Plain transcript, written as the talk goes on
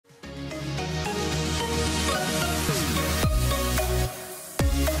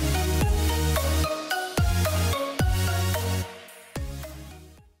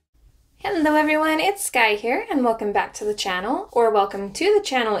Hello everyone, it's Sky here and welcome back to the channel, or welcome to the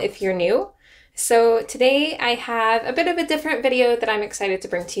channel if you're new. So today I have a bit of a different video that I'm excited to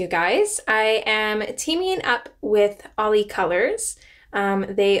bring to you guys. I am teaming up with OliColors.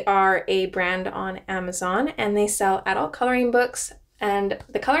 They are a brand on Amazon and they sell adult coloring books, and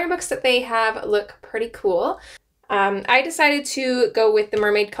the coloring books that they have look pretty cool. I decided to go with the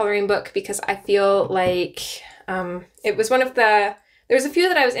Mermaid coloring book because I feel like it was one of the There's a few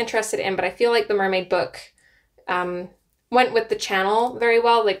that I was interested in, but I feel like the Mermaid book went with the channel very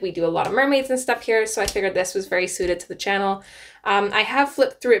well. Like, we do a lot of mermaids and stuff here, so I figured this was very suited to the channel. I have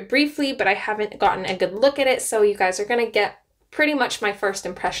flipped through it briefly, but I haven't gotten a good look at it, so you guys are going to get pretty much my first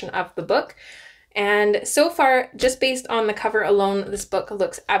impression of the book. And so far, just based on the cover alone, this book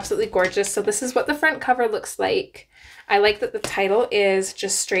looks absolutely gorgeous. So this is what the front cover looks like. I like that the title is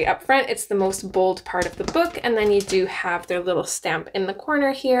just straight up front. It's the most bold part of the book. And then you do have their little stamp in the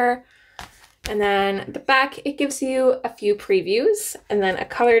corner here. And then the back, it gives you a few previews and then a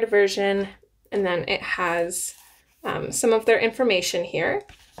colored version. And then it has some of their information here.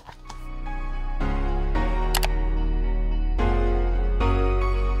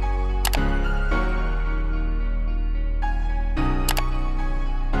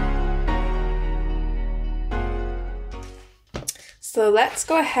 So let's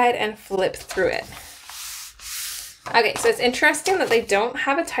go ahead and flip through it. Okay, so it's interesting that they don't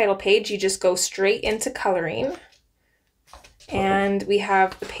have a title page. You just go straight into coloring. And we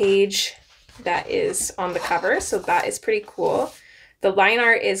have the page that is on the cover, so that is pretty cool. The line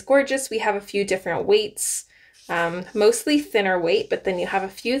art is gorgeous. We have a few different weights, mostly thinner weight, but then you have a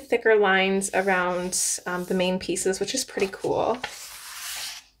few thicker lines around the main pieces, which is pretty cool.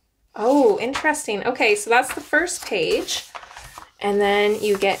 Oh, interesting. Okay, so that's the first page. And then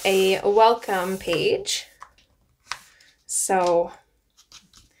you get a welcome page. So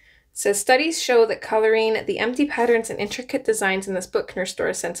it says, studies show that coloring the empty patterns and intricate designs in this book can restore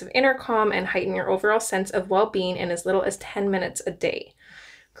a sense of inner calm and heighten your overall sense of well-being in as little as 10 minutes a day.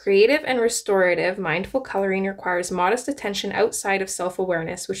 Creative and restorative mindful coloring requires modest attention outside of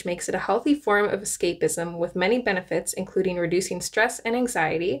self-awareness, which makes it a healthy form of escapism with many benefits, including reducing stress and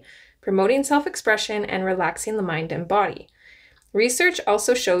anxiety, promoting self-expression, and relaxing the mind and body. Research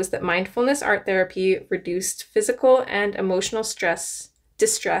also shows that mindfulness art therapy reduced physical and emotional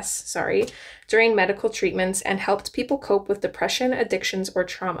distress during medical treatments and helped people cope with depression, addictions, or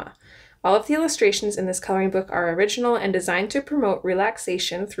trauma. All of the illustrations in this coloring book are original and designed to promote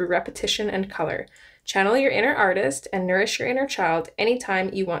relaxation through repetition and color. Channel your inner artist and nourish your inner child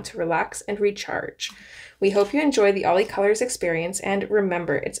anytime you want to relax and recharge. We hope you enjoy the OliColors experience, and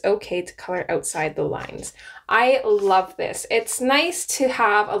remember, it's okay to color outside the lines. I love this. It's nice to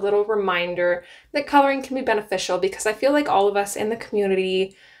have a little reminder that coloring can be beneficial, because I feel like all of us in the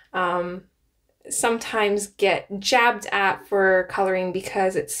community sometimes get jabbed at for coloring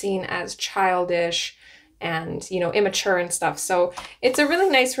because it's seen as childish and, you know, immature and stuff. So it's a really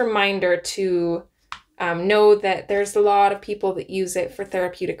nice reminder to know that there's a lot of people that use it for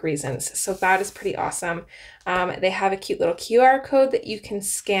therapeutic reasons. So that is pretty awesome. They have a cute little QR code that you can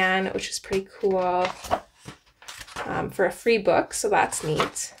scan, which is pretty cool, for a free book. So that's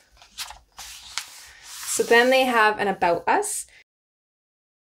neat. So then they have an About Us.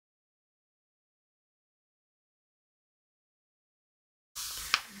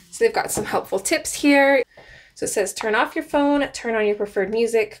 So they've got some helpful tips here. So it says, turn off your phone, turn on your preferred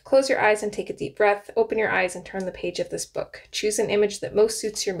music, close your eyes and take a deep breath, open your eyes and turn the page of this book. Choose an image that most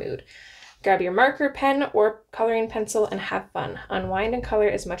suits your mood. Grab your marker, pen, or coloring pencil and have fun. Unwind and color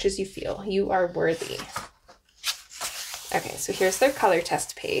as much as you feel. You are worthy. Okay, so here's their color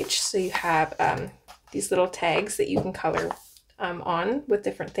test page. So you have these little tags that you can color on with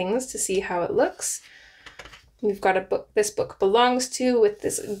different things to see how it looks. We've got a book this book belongs to, with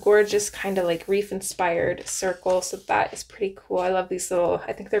this gorgeous kind of like reef inspired circle. So that is pretty cool. I love these little,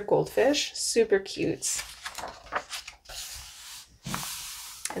 I think they're goldfish, super cute.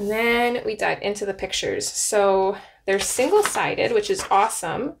 And then we dive into the pictures. So they're single-sided, which is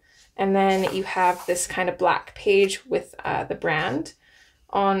awesome. And then you have this kind of black page with the brand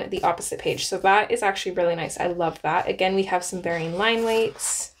on the opposite page. So that is actually really nice. I love that. Again, we have some varying line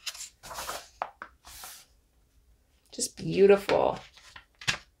weights. Just beautiful.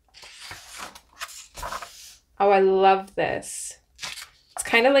 Oh, I love this. It's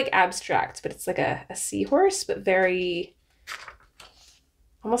kind of like abstract, but it's like a seahorse, but very,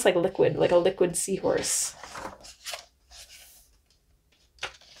 almost like liquid, like a liquid seahorse.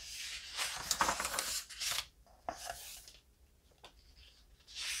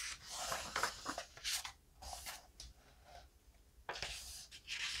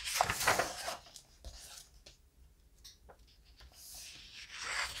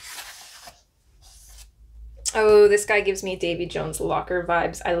 Oh, this guy gives me Davy Jones' Locker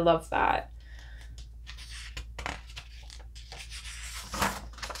vibes. I love that.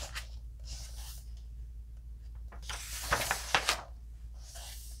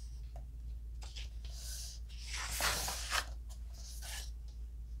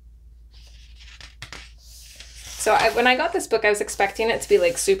 So when I got this book, I was expecting it to be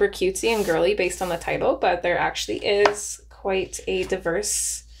like super cutesy and girly based on the title, but there actually is quite a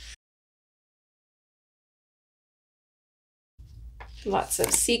diverse, lots of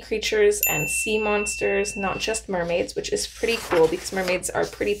sea creatures and sea monsters, not just mermaids, which is pretty cool because mermaids are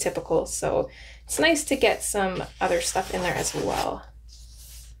pretty typical. So it's nice to get some other stuff in there as well.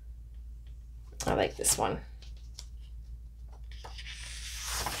 I like this one.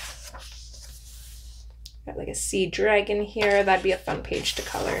 Got like a sea dragon here. That'd be a fun page to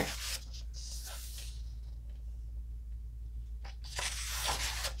color.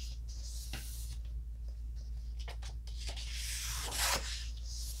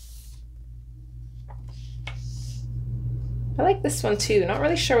 I like this one too. Not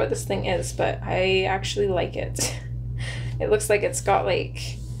really sure what this thing is, but I actually like it. It looks like it's got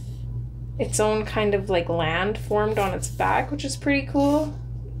like its own kind of like land formed on its back, which is pretty cool.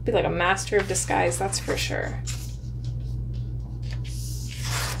 Be like a master of disguise, that's for sure.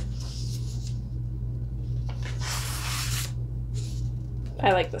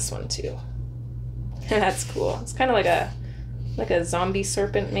 I like this one too. That's cool. It's kind of like a zombie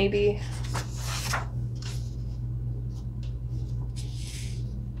serpent maybe.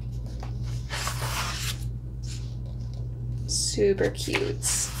 Super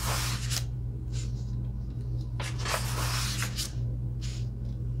cute.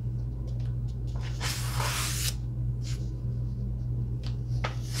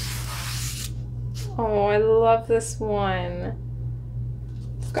 Oh, I love this one.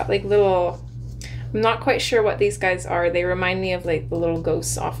 It's got like little, I'm not quite sure what these guys are. They remind me of like the little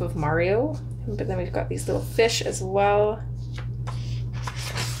ghosts off of Mario. But then we've got these little fish as well.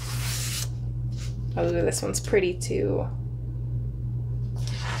 Oh, this one's pretty too.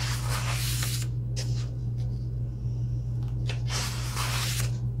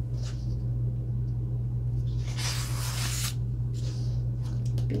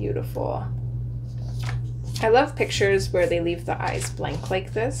 Beautiful. I love pictures where they leave the eyes blank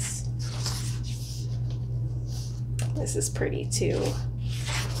like this. This is pretty too.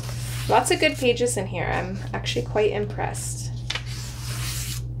 Lots of good pages in here. I'm actually quite impressed.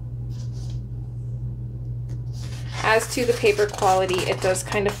 As to the paper quality, it does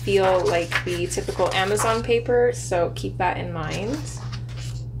kind of feel like the typical Amazon paper, so keep that in mind.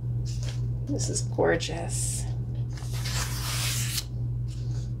 This is gorgeous.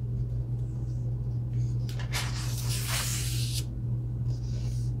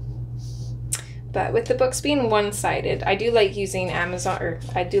 But with the books being one-sided, I do like using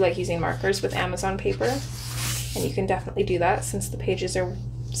markers with Amazon paper, and you can definitely do that since the pages are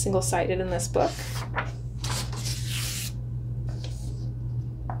single-sided in this book.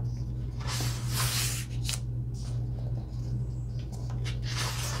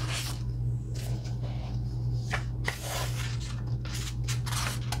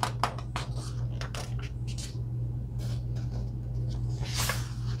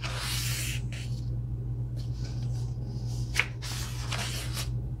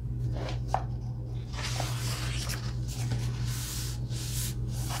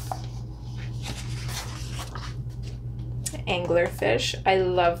 Anglerfish. I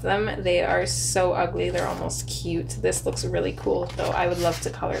love them. They are so ugly. They're almost cute. This looks really cool though. I would love to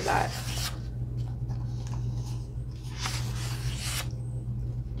color that.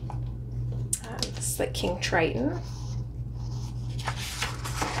 This is like King Triton.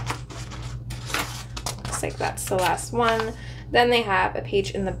 Looks like that's the last one. Then they have a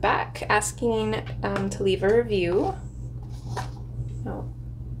page in the back asking to leave a review. Oh.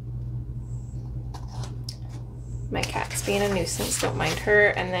 My cat's being a nuisance, don't mind her.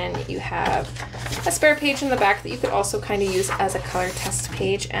 And then you have a spare page in the back that you could also kind of use as a color test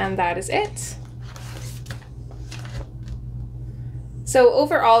page, and that is it. So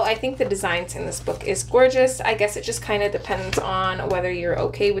overall, I think the designs in this book is gorgeous. I guess it just kind of depends on whether you're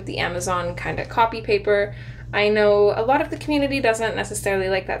okay with the Amazon kind of copy paper. I know a lot of the community doesn't necessarily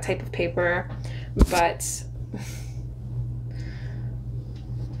like that type of paper, but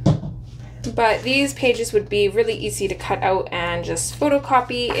these pages would be really easy to cut out and just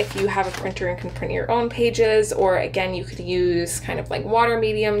photocopy if you have a printer and can print your own pages, or again, you could use kind of like water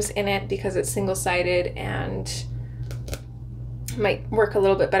mediums in it because it's single-sided, and might work a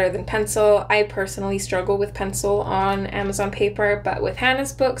little bit better than pencil. I personally struggle with pencil on Amazon paper, but with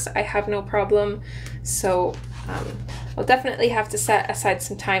Hannah's books, I have no problem. So I'll definitely have to set aside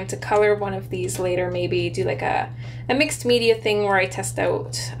some time to color one of these later, maybe do like a mixed media thing where I test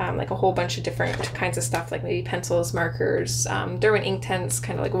out like a whole bunch of different kinds of stuff, like maybe pencils, markers, Derwent Inktense,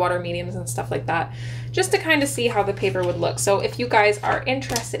 kind of like water mediums and stuff like that, just to kind of see how the paper would look. So if you guys are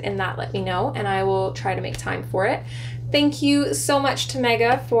interested in that, let me know and I will try to make time for it. Thank you so much to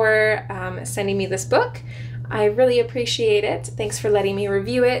Mega for sending me this book. I really appreciate it. Thanks for letting me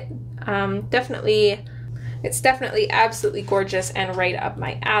review it. It's definitely absolutely gorgeous and right up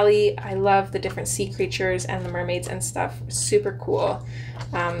my alley. I love the different sea creatures and the mermaids and stuff. Super cool.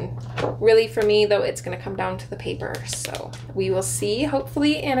 Really for me though, it's gonna come down to the paper. So we will see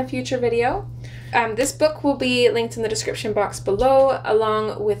hopefully in a future video. This book will be linked in the description box below,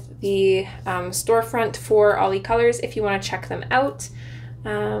 along with the storefront for OliColors if you want to check them out.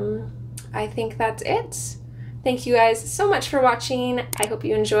 I think that's it. Thank you guys so much for watching. I hope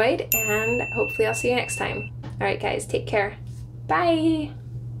you enjoyed, and hopefully I'll see you next time. All right, guys, take care. Bye.